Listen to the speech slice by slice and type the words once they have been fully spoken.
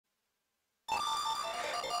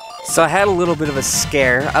So I had a little bit of a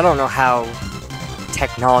scare. I don't know how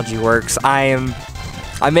technology works. I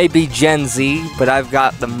may be Gen Z, but I've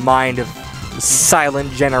got the mind of the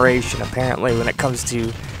silent generation, apparently, when it comes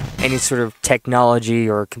to any sort of technology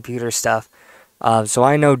or computer stuff. So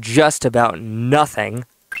I know just about nothing.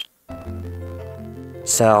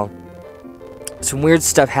 So, some weird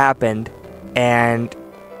stuff happened, and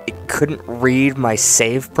it couldn't read my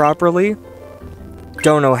save properly.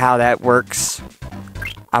 Don't know how that works.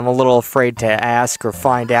 I'm a little afraid to ask or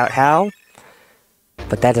find out how,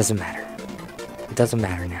 but that doesn't matter. It doesn't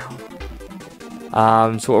matter now.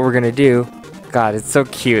 So what we're gonna do... God, it's so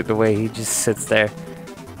cute the way he just sits there.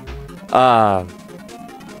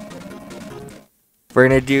 We're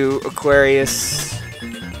gonna do Aquarius,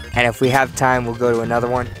 and if we have time, we'll go to another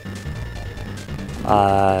one.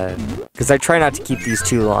 Because I try not to keep these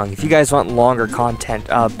too long. If you guys want longer content,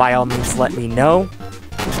 by all means let me know.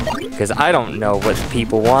 Because I don't know what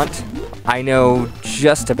people want. I know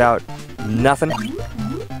just about nothing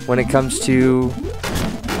when it comes to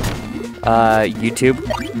YouTube.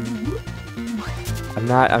 I'm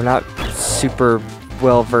not super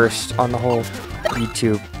well versed on the whole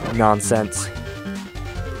YouTube nonsense.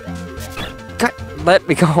 God, let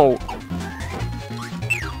me go.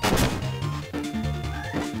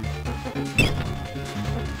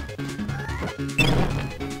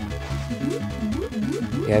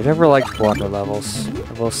 Yeah, I've never liked water levels,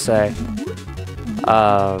 I will say.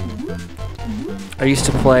 I used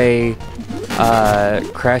to play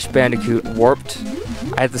Crash Bandicoot Warped.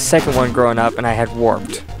 I had the second one growing up, and I had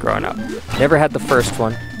Warped growing up. Never had the first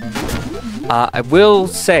one. I will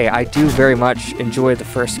say I do very much enjoy the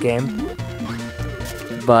first game,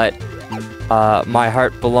 but my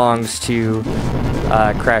heart belongs to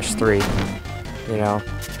Crash 3, you know.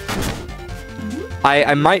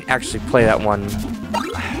 I might actually play that one.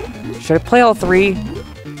 Should I play all 3?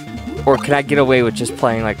 Or can I get away with just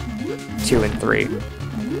playing, like, 2 and 3?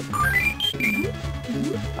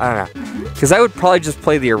 I don't know. Because I would probably just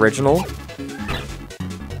play the original.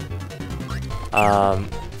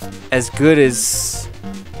 As good as...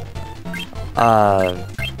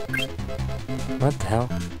 what the hell?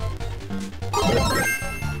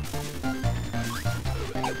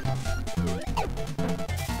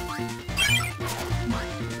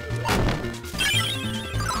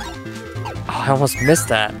 Oh, I almost missed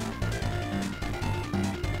that.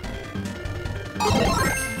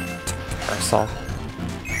 Parasol.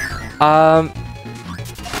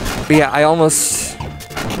 But yeah, I almost...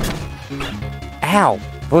 Ow!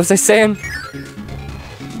 What was I saying?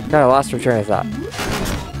 God, I lost my train of thought.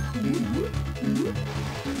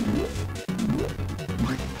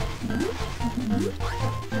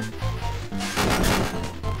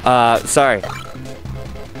 Sorry.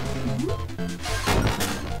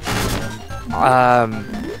 God,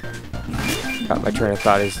 my train of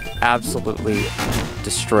thought is absolutely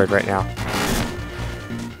destroyed right now.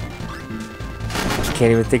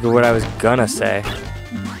 Can't even think of what I was gonna say.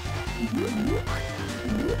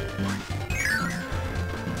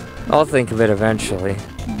 I'll think of it eventually.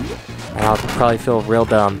 And I'll probably feel real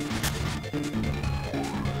dumb.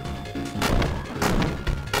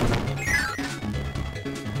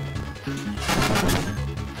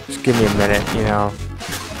 Just give me a minute, you know.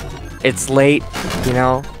 It's late, you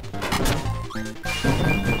know.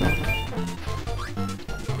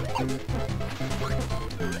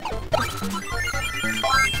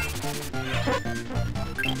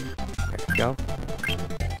 There we go.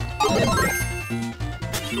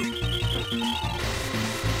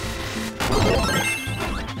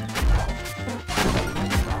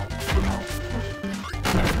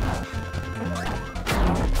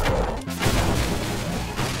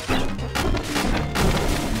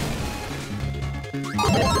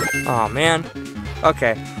 Oh man.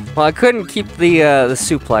 Okay. Well, I couldn't keep the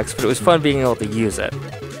suplex, but it was fun being able to use it.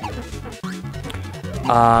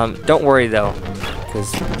 Don't worry though,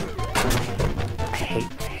 because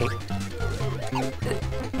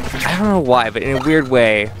I don't know why, but in a weird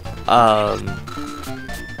way,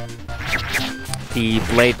 the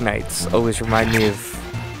Blade Knights always remind me of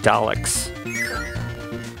Daleks.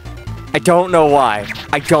 I don't know why.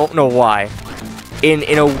 I don't know why.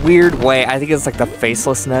 In a weird way, I think it's like the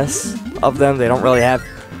facelessness of them. They don't really have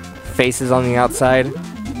faces on the outside.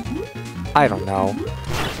 I don't know.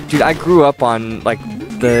 Dude, I grew up on, like,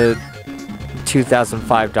 the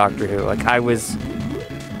 2005 Doctor Who. Like, I was...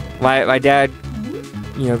 My dad,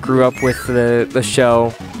 you know, grew up with the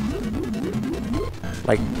show,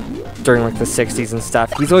 like, during, like, the 60s and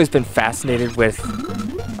stuff. He's always been fascinated with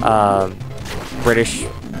British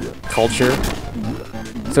culture.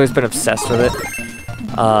 He's always been obsessed with it.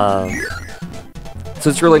 So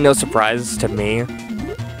it's really no surprise to me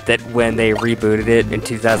that when they rebooted it in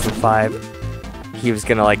 2005, he was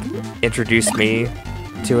gonna like introduce me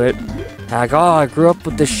to it. And like, oh, I grew up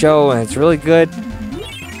with this show and it's really good.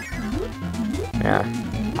 Yeah,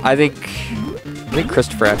 I think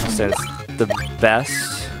Christopher Eccleston is the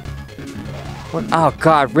best. What? Oh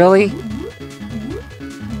God, really?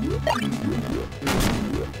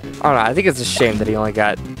 I don't know. I think it's a shame that he only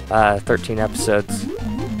got 13 episodes.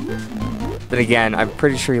 Then again, I'm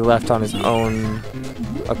pretty sure he left on his own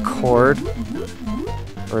accord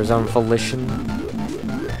or his own volition.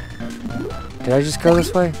 Did I just go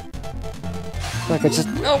this way? I feel like I just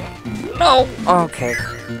no. Oh, okay.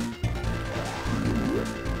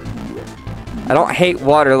 I don't hate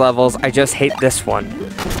water levels. I just hate this one.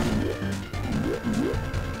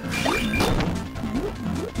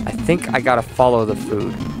 I think I gotta follow the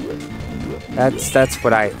food. That's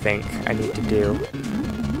what I think I need to do.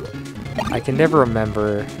 I can never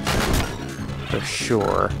remember for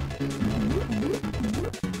sure.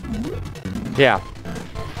 Yeah.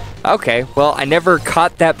 Okay, well, I never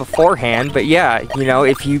caught that beforehand, but yeah, you know,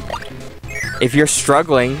 if you're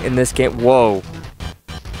struggling in this game, whoa.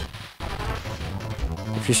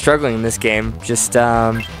 If you're struggling in this game, just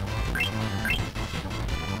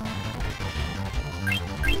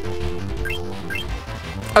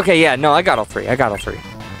okay, yeah, no, I got all three.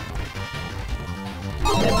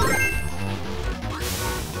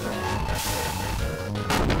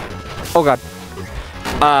 Oh God.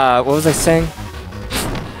 What was I saying?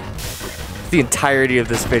 The entirety of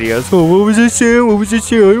this video is, oh, what was I saying?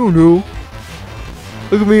 I don't know.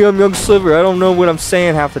 Look at me, I'm Young Sliver. I don't know what I'm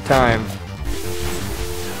saying half the time.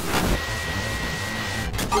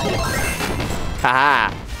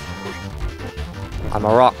 Haha. I'm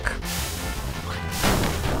a rock.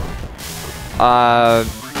 I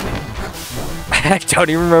don't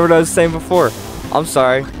even remember what I was saying before. I'm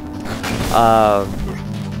sorry.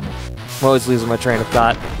 I'm always losing my train of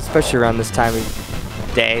thought, especially around this time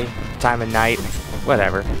of day, time of night,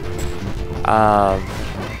 whatever. I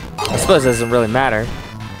suppose it doesn't really matter.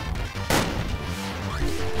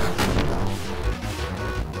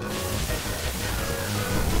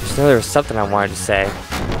 Just know there was something I wanted to say.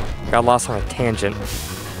 Got lost on a tangent.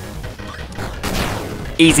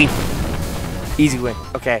 Easy win.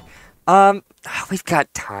 Okay. We've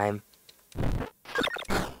got time.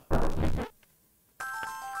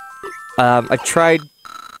 I tried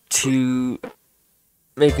to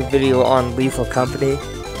make a video on Lethal Company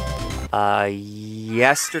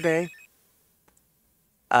yesterday.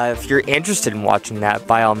 If you're interested in watching that,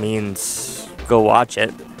 by all means, go watch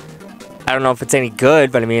it. I don't know if it's any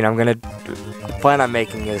good, but I mean, I plan on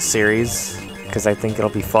making it a series because I think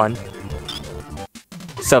it'll be fun.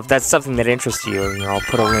 So if that's something that interests you, you know, I'll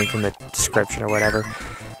put a link in the description or whatever.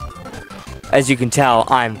 As you can tell,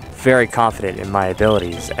 I'm very confident in my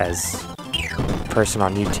abilities as a person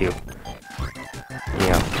on YouTube. You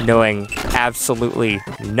know, knowing absolutely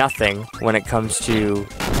nothing when it comes to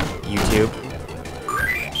YouTube.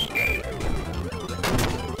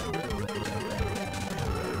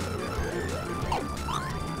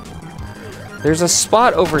 There's a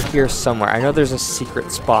spot over here somewhere. I know there's a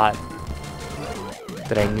secret spot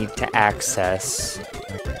that I need to access.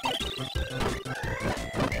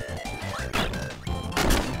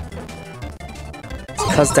 It's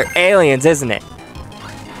because they're aliens, isn't it?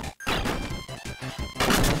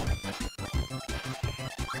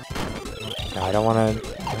 No, I don't want to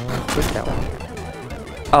click that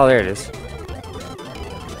one. Oh, there it is.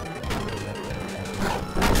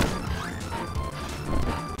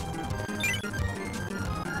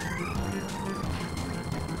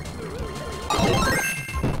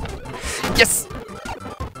 Yes!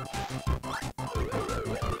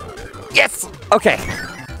 Yes! Okay.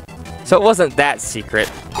 So it wasn't that secret.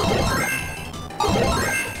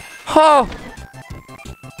 Oh!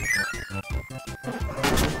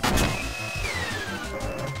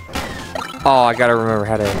 Oh, I gotta remember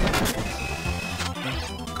how to...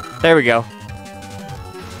 There we go.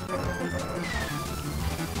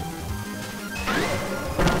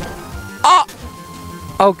 Oh!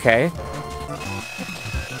 Okay.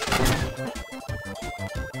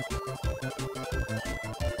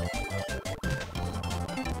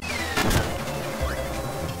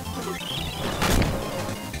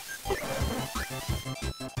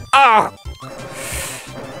 Ah!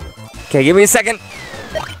 Okay, give me a second.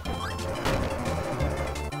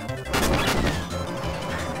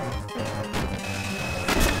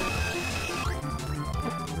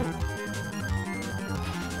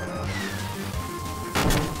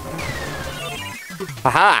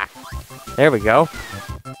 Aha! There we go.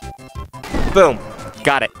 Boom.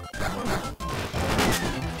 Got it.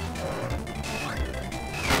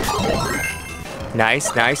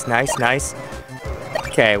 Nice, nice, nice, nice.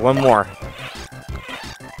 Okay, one more.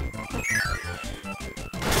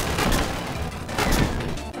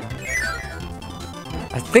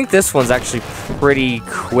 I think this one's actually pretty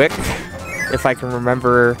quick, if I can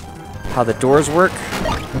remember how the doors work.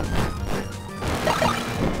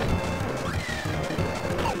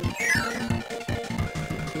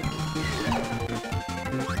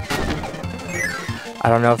 I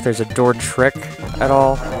don't know if there's a door trick at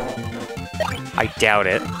all. I doubt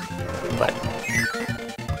it, but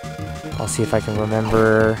I'll see if I can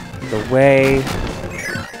remember the way.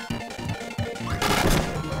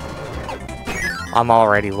 I'm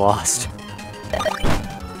already lost.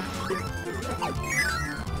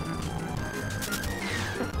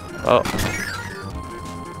 Oh.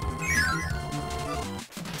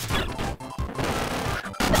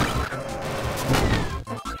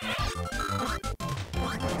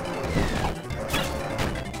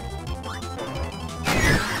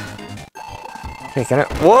 Okay, can I?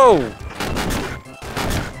 Whoa!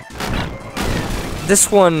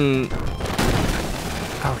 This one.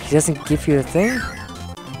 Oh, he doesn't give you the thing?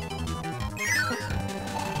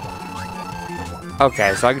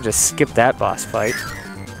 Okay, so I can just skip that boss fight.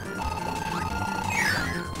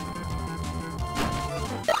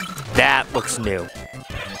 That looks new.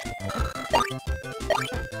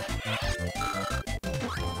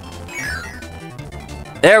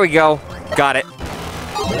 There we go. Got it.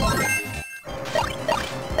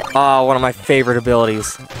 Oh, one of my favorite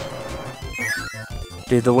abilities.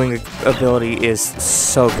 Dude, the wing ability is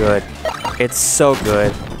so good. It's so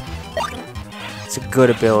good. It's a good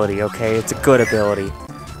ability, okay? It's a good ability.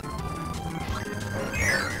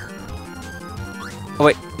 Oh,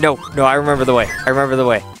 wait. No, no, I remember the way. I remember the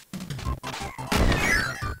way.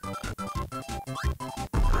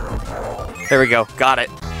 There we go. Got it.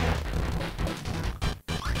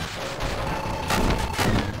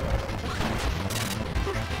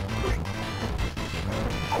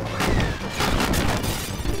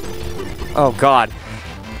 Oh, God.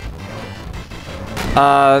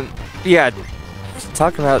 Yeah.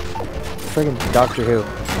 Talking about friggin' Doctor Who.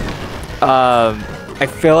 I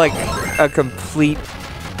feel like a complete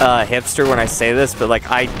hipster when I say this, but like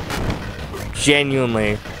I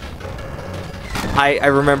genuinely, I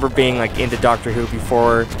remember being like into Doctor Who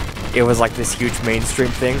before it was like this huge mainstream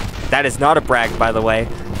thing. That is not a brag, by the way.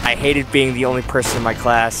 I hated being the only person in my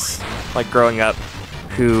class, like growing up,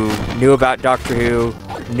 who knew about Doctor Who,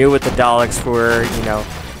 knew what the Daleks were, you know,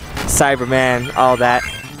 Cyberman, all that.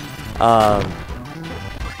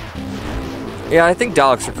 Yeah, I think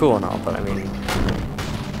Daleks are cool and all, but I mean,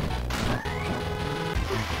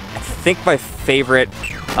 I think my favorite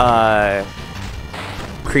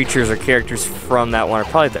creatures or characters from that one are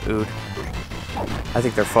probably the Ood. I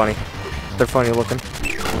think they're funny. They're funny looking.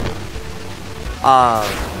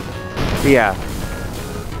 Yeah.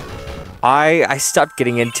 I stopped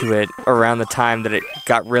getting into it around the time that it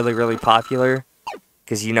got really, really popular.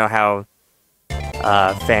 Because you know how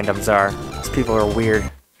fandoms are. These people are weird.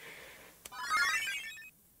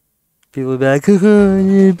 People will be like, they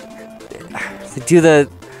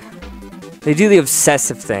do the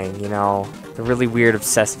obsessive thing, you know, the really weird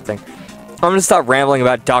obsessive thing. I'm gonna stop rambling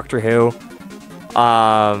about Doctor Who.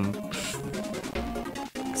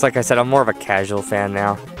 'Cause like I said, I'm more of a casual fan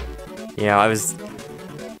now. You know,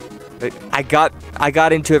 I got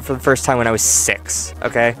into it for the first time when I was 6.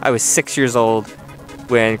 Okay, I was 6 years old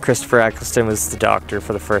when Christopher Eccleston was the Doctor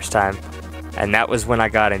for the first time, and that was when I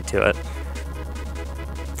got into it.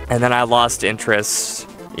 And then I lost interest,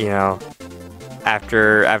 you know,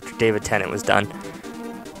 after David Tennant was done.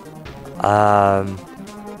 I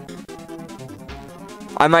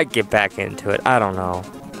might get back into it. I don't know.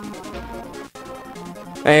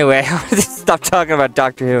 Anyway, I'll just stop talking about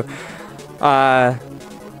Doctor Who.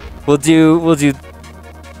 We'll do what is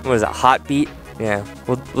it, Hot Beat? Yeah,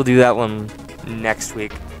 we'll do that one next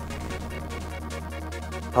week.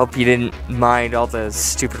 Hope you didn't mind all the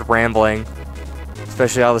stupid rambling.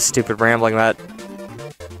 Especially all the stupid rambling about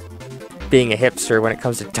being a hipster when it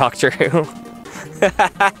comes to Doctor Who.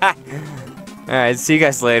 Alright, see you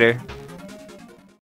guys later.